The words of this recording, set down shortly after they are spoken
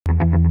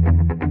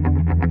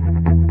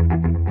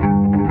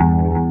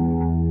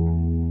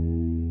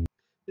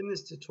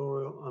this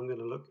tutorial I'm going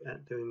to look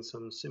at doing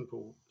some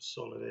simple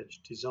solid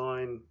edge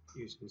design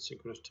using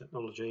Synchronous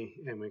Technology,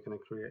 and we're going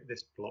to create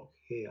this block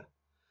here.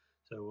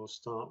 So we'll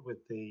start with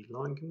the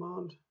line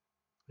command,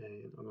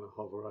 and I'm going to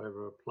hover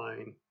over a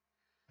plane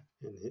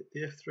and hit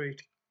the F3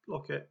 to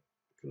lock it.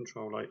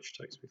 Control H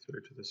takes me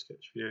through to the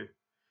sketch view.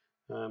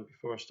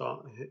 Before I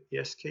start, I hit the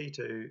S key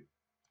to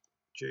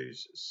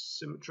choose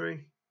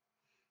symmetry,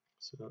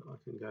 so I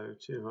can go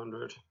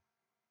 200,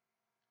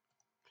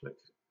 click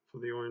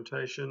for the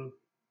orientation,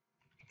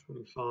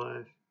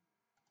 25,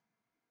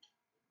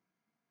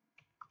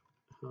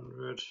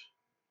 100,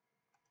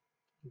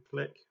 and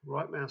click.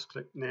 Right mouse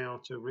click now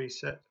to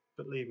reset,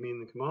 but leave me in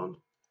the command.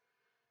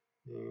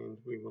 And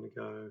we want to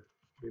go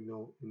 3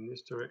 mil in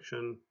this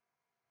direction,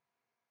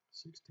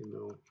 60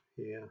 mil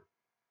here,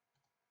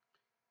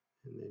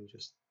 and then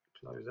just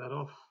close that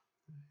off.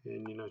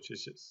 And you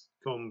notice it's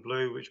gone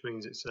blue, which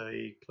means it's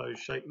a closed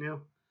shape now.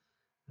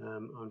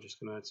 I'm just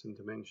going to add some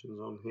dimensions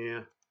on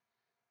here.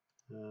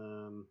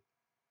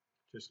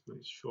 Just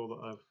make sure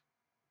that I've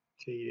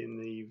keyed in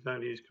the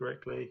values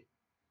correctly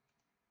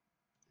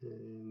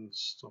and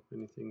stop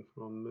anything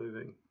from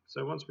moving.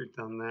 So once we've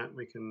done that,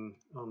 we can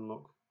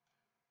unlock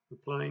the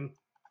plane.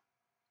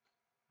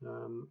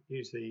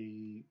 Use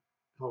the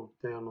hold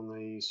down on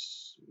the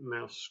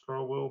mouse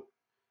scroll wheel,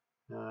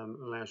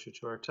 allows you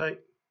to rotate.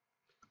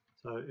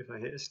 So if I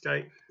hit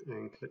escape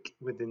and click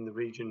within the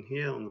region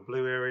here on the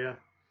blue area,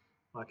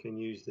 I can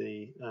use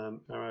the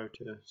arrow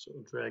to sort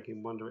of drag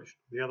in one direction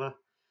or the other.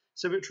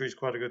 Symmetry is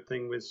quite a good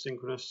thing with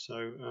synchronous, so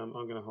I'm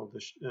going to hold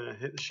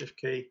hit the shift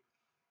key,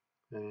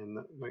 and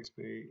that makes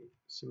me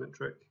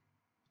symmetric,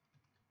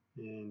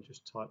 and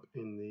just type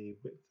in the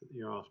width that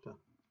you're after.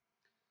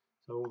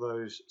 So all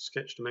those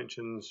sketch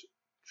dimensions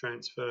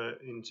transfer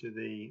into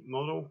the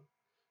model,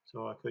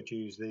 so I could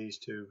use these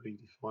to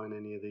redefine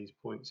any of these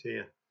points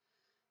here.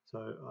 So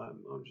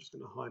I'm just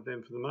going to hide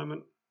them for the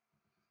moment.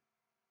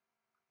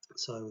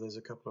 So there's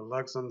a couple of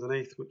lugs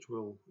underneath which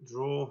we'll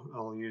draw.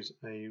 I'll use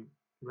a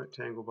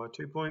rectangle by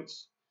 2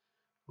 points.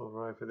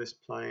 Hover over this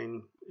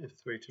plane,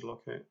 F3 to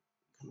lock it,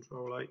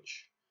 Control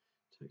H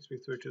takes me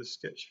through to the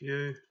sketch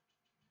view.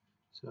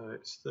 So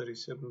it's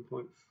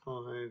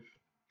 37.5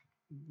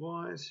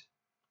 wide,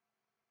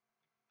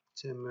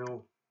 10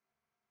 mil,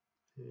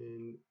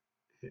 and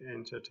hit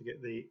enter to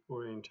get the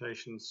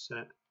orientation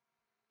set.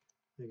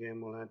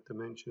 Again, we'll add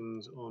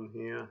dimensions on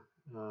here.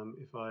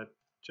 If I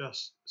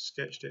just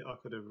sketched it, I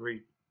could have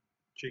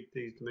rejigged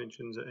these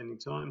dimensions at any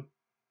time.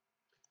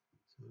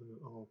 So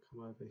I'll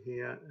come over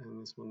here,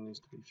 and this one needs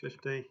to be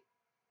 50.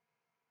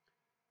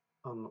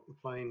 Unlock the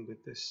plane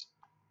with this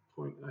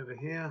point over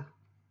here,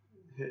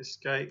 hit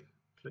escape,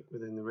 click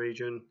within the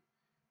region,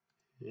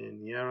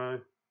 and the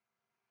arrow.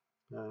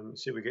 You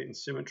see we're getting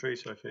symmetry,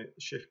 so if I hit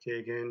the shift key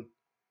again,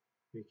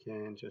 we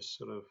can just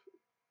sort of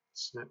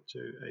snap to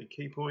a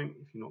key point.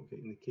 If you're not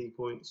getting the key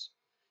points,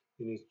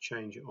 you need to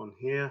change it on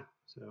here.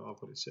 So I've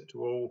got it set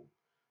to all,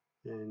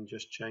 and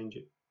just change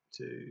it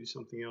to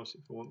something else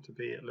if I want to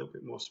be a little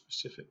bit more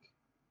specific.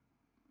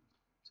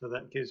 So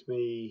that gives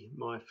me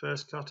my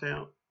first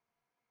cutout,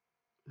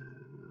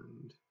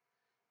 and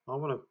I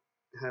want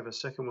to have a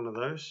second one of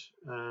those.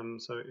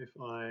 So if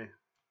I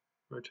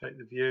rotate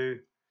the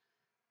view,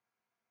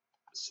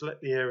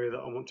 select the area that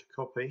I want to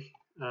copy,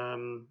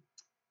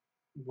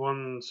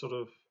 one sort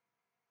of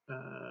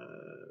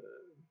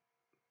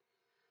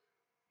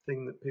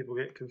thing that people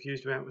get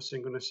confused about with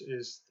synchronous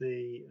is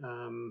the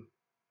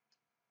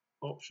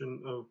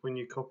option of when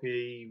you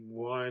copy,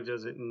 why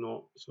does it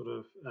not sort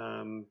of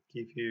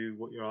give you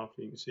what you're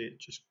after? You can see it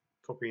just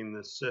copying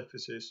the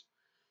surfaces.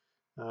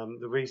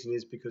 The reason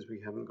is because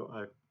we haven't got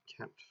a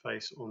capped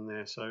face on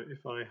there. So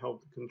if I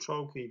hold the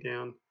control key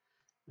down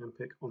and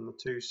pick on the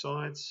two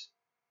sides,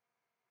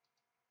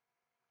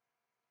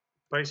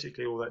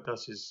 basically all that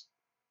does is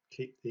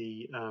keep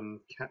the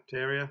capped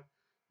area,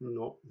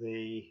 not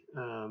the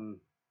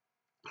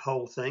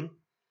whole thing.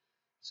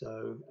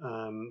 So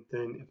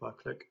then if I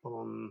click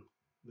on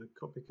the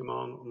copy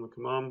command on the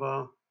command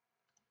bar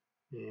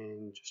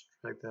and just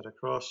drag that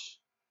across,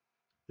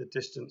 the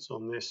distance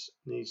on this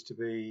needs to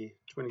be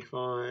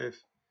 25,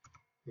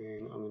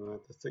 and I'm going to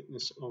add the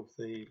thickness of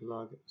the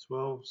lug as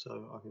well,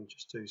 so I can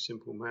just do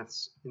simple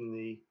maths in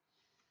the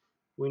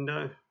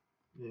window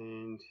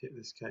and hit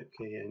the escape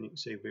key, and you can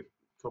see we've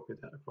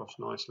copied that across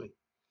nicely.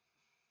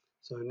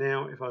 So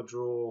now if I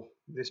draw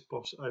this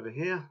boss over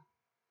here,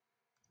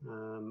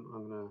 I'm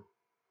going to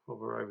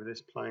hover over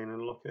this plane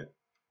and lock it,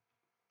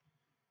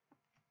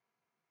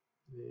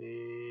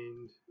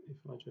 and if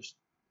I just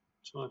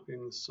type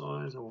in the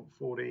size, I want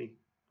 40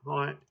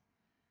 height,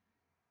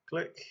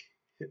 click,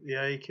 hit the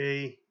A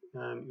key,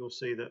 you'll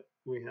see that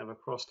we have a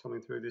cross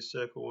coming through this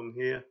circle on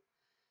here.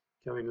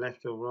 Going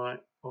left or right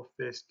off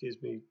this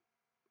gives me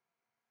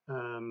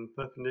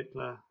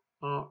perpendicular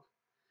arc,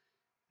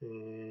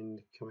 and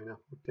coming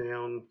up or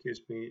down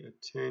gives me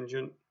a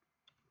tangent.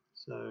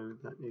 So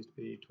that needs to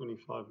be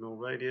 25 mil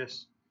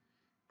radius.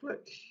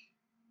 Click,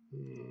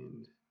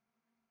 and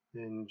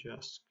then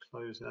just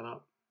close that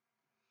up.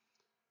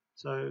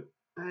 So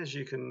as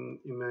you can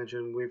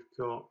imagine, we've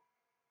got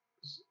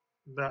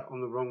that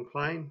on the wrong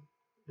plane,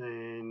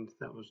 and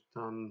that was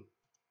done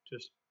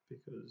just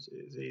because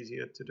it's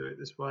easier to do it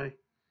this way.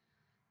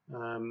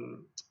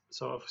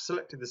 So I've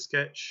selected the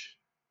sketch,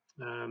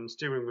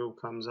 steering wheel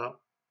comes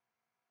up.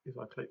 If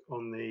I click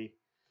on the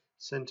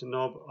center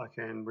knob, I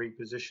can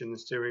reposition the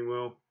steering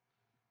wheel.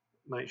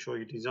 Make sure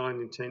your design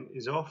intent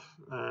is off.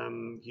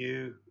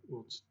 You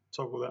will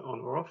toggle that on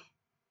or off.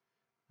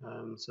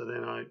 So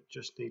then I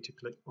just need to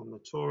click on the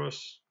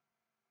torus,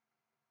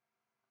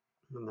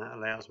 and that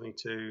allows me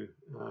to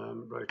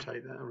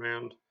rotate that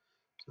around.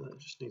 So that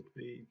just needs to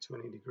be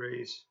 20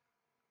 degrees.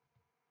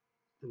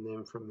 And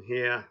then from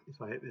here,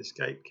 if I hit the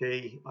escape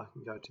key, I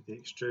can go to the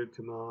extrude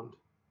command,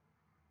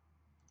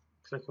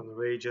 click on the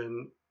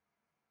region,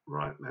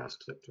 right mouse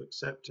click to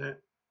accept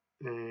it,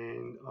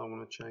 and I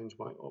want to change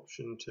my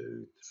option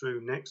to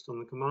through next on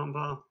the command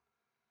bar,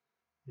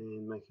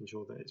 and making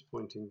sure that it's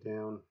pointing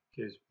down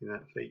gives me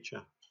that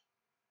feature.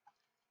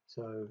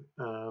 So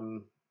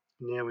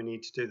now we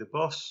need to do the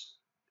boss,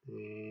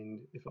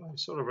 and if I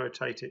sort of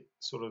rotate it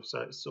so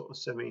it's sort of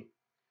semi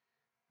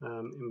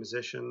in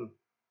position,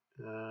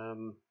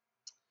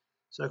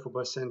 circle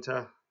by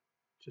center,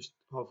 just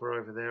hover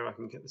over there, I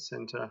can get the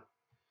center.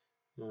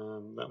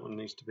 That one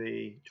needs to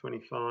be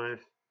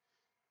 25.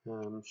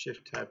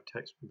 Shift tab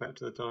takes me back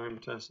to the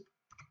diameter,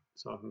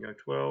 so I can go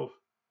 12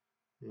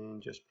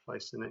 and just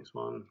place the next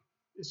one.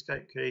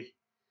 Escape key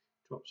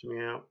drops me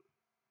out,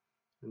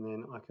 and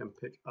then I can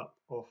pick up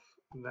off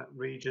that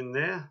region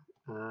there.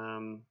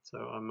 So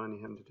I'm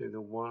only having to do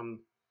the one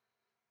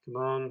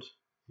command,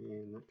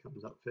 and that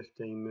comes up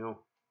 15 mil,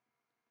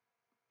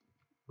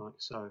 like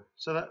so.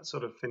 So that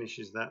sort of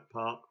finishes that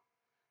part.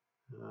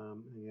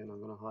 Again, I'm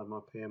going to hide my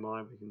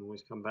PMI. We can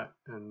always come back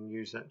and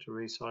use that to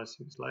resize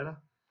things later.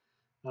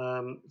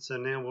 So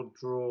now we'll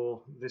draw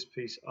this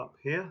piece up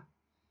here.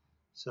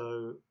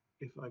 So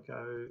if I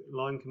go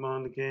line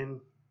command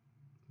again,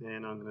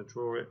 and I'm going to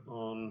draw it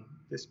on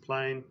this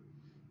plane,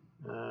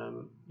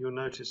 you'll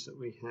notice that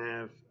we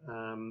have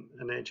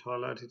an edge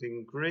highlighted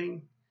in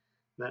green.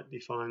 That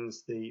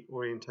defines the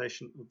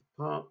orientation of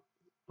the part.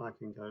 I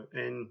can go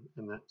N,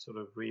 and that sort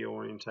of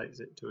reorientates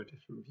it to a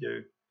different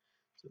view.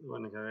 So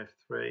when I go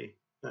F3,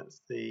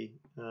 that's the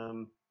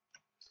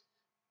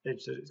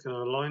edge that it's going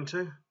to align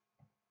to.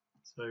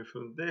 So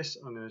from this,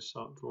 I'm going to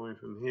start drawing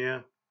from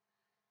here.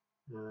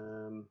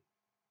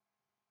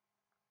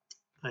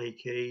 A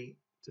key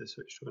to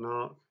switch to an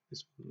arc.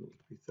 This one needs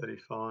to be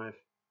 35.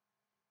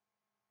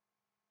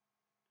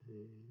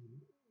 And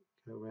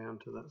go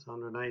around to that's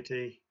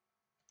 180.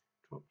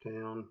 Drop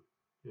down,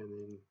 and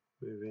then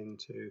move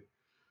into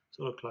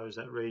sort of close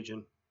that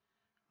region.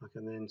 I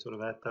can then sort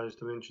of add those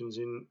dimensions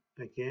in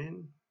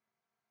again.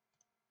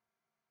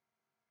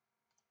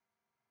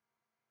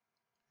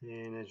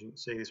 And as you can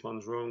see, this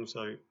one's wrong,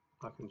 so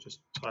I can just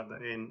type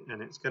that in,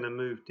 and it's going to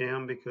move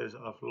down because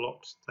I've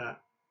locked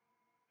that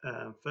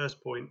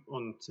first point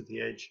onto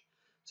the edge,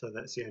 so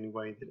that's the only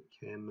way that it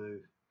can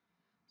move.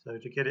 So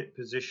to get it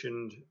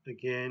positioned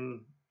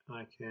again,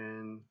 I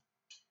can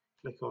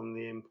click on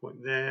the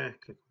endpoint there,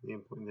 click on the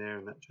endpoint there,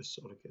 and that just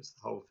sort of gets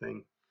the whole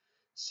thing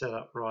set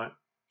up right.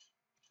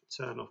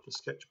 Turn off the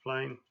sketch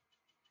plane,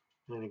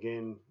 and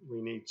again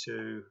we need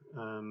to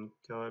go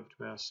over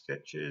to our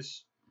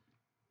sketches.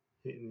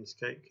 Hitting the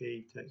escape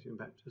key takes me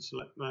back to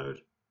select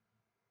mode.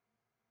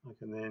 I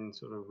can then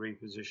sort of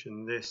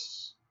reposition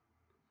this.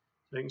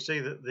 So you can see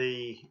that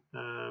the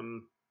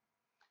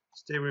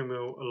steering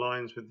wheel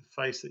aligns with the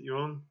face that you're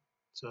on.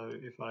 So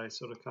if I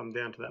sort of come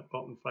down to that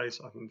bottom face,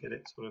 I can get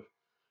it sort of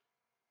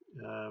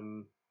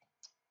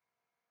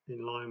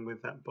in line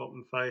with that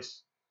bottom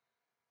face,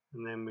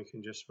 and then we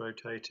can just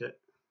rotate it.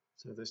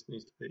 So this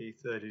needs to be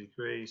 30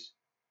 degrees.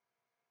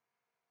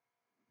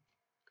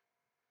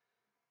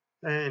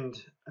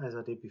 And as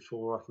I did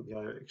before, I can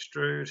go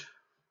extrude,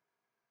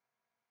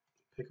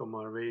 pick on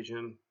my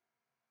region,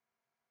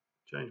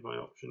 change my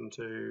option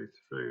to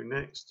through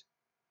next,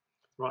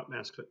 right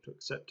mouse click to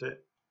accept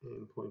it,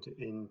 and point it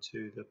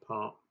into the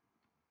part.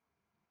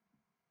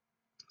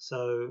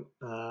 So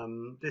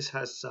this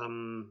has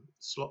some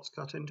slots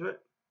cut into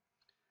it,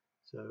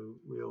 so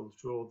we'll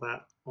draw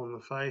that on the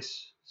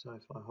face. So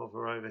if I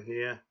hover over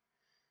here,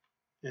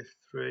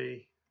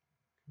 F3,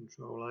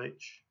 Control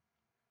H,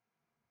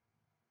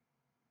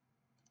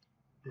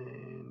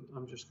 and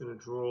I'm just going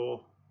to draw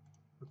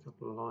a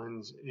couple of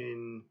lines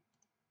in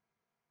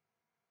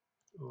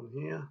on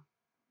here,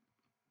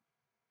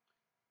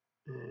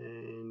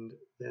 and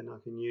then I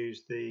can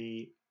use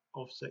the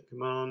offset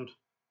command,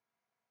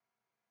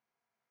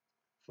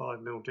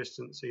 5 mil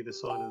distance either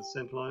side of the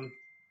center line,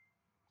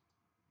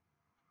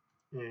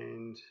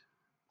 and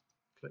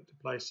click to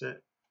place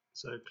it.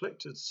 So click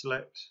to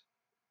select,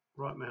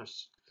 right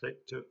mouse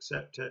click to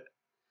accept it,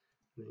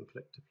 and then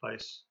click to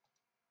place.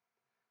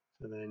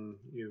 So then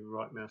you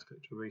right mouse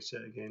click to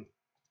reset again.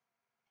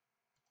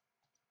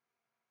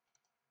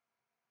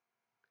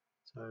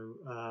 So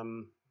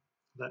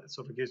that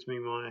sort of gives me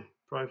my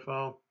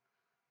profile.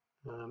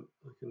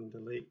 I can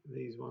delete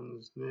these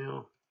ones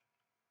now.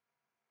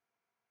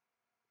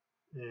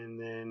 and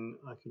then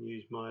I can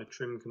use my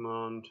trim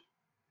command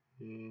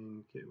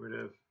and get rid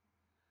of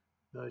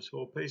those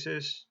 4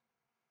 pieces.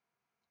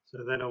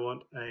 So then I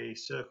want a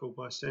circle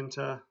by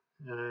center,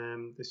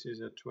 and this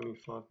is a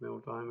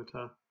 25mm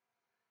diameter,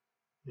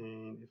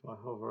 and if I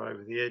hover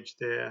over the edge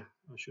there,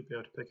 I should be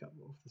able to pick up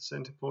off the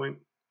center point.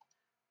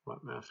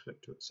 Right mouse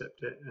click to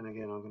accept it, and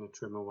again I'm going to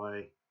trim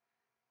away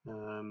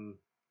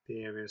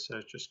the area,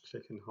 so just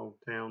click and hold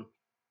down.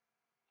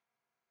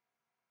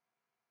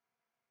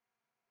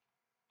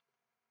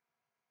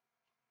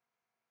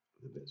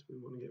 The bits we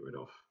want to get rid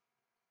of.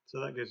 So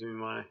that gives me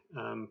my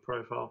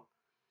profile.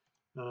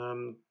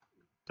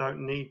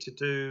 Don't need to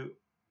do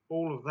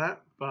all of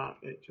that, but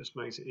it just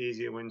makes it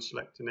easier when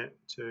selecting it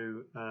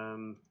to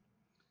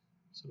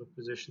sort of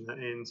position that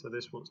in. So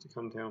this wants to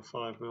come down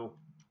 5mm,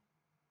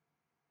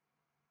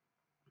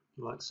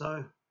 like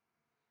so,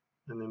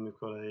 and then we've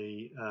got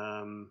a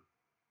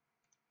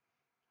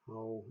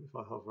hole. If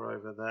I hover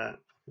over that,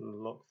 I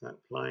can lock that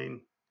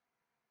plane,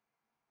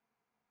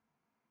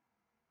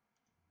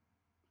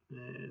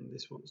 and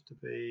this wants to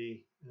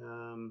be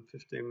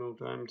 15mm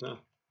diameter,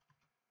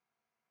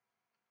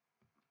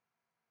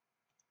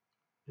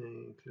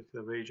 and click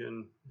the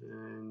region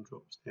and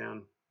drops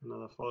down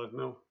another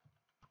 5mm.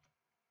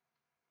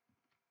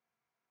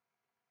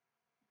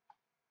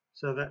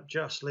 So that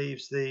just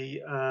leaves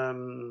the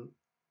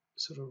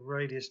sort of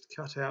radius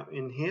cut out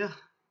in here,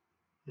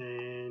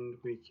 and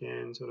we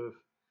can sort of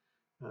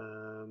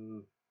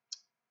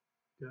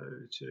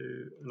go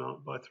to an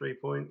arc by 3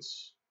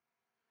 points.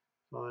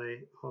 If I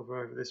hover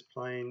over this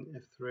plane,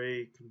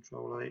 F3,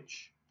 Control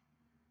H,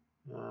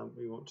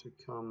 we want to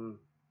come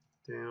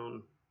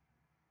down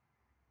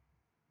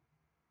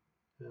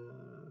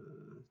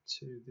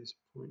to this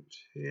point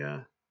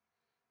here,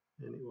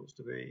 and it wants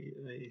to be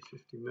a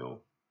 50mm.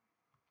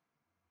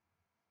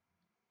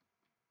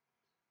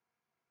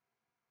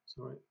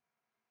 Sorry,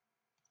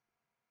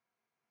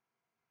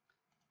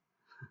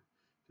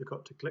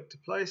 forgot to click to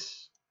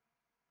place.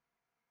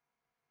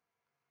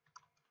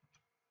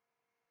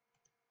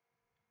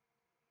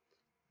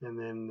 And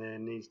then there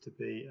needs to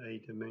be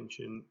a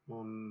dimension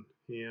on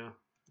here.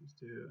 Let's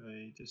do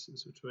a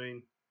distance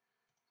between,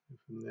 so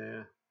from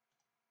there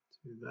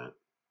to that.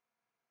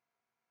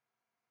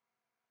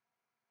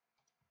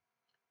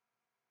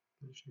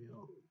 Actually,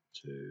 I'll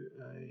do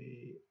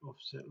a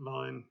offset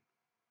line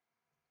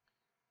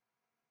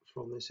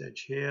from this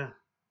edge here,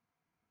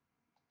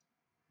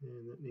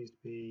 and that needs to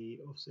be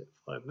offset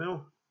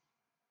 5mm.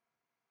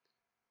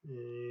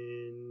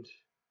 And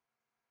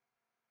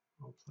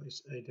I'll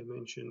place a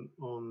dimension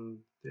on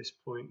this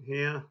point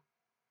here,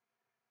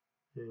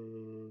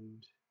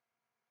 and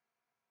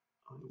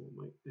I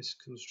will make this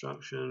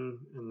construction,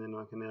 and then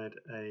I can add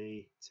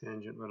a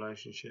tangent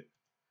relationship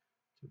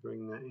to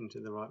bring that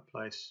into the right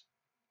place.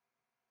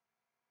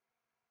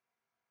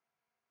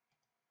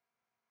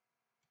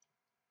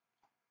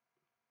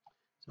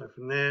 So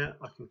from there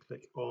I can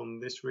click on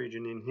this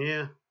region in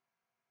here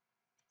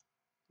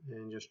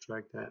and just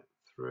drag that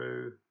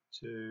through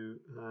to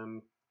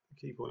the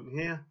key point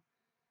here,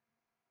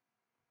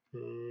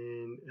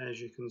 and as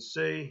you can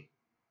see,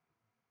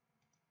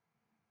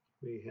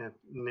 we have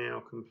now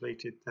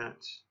completed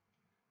that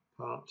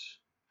part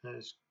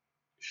as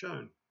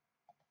shown.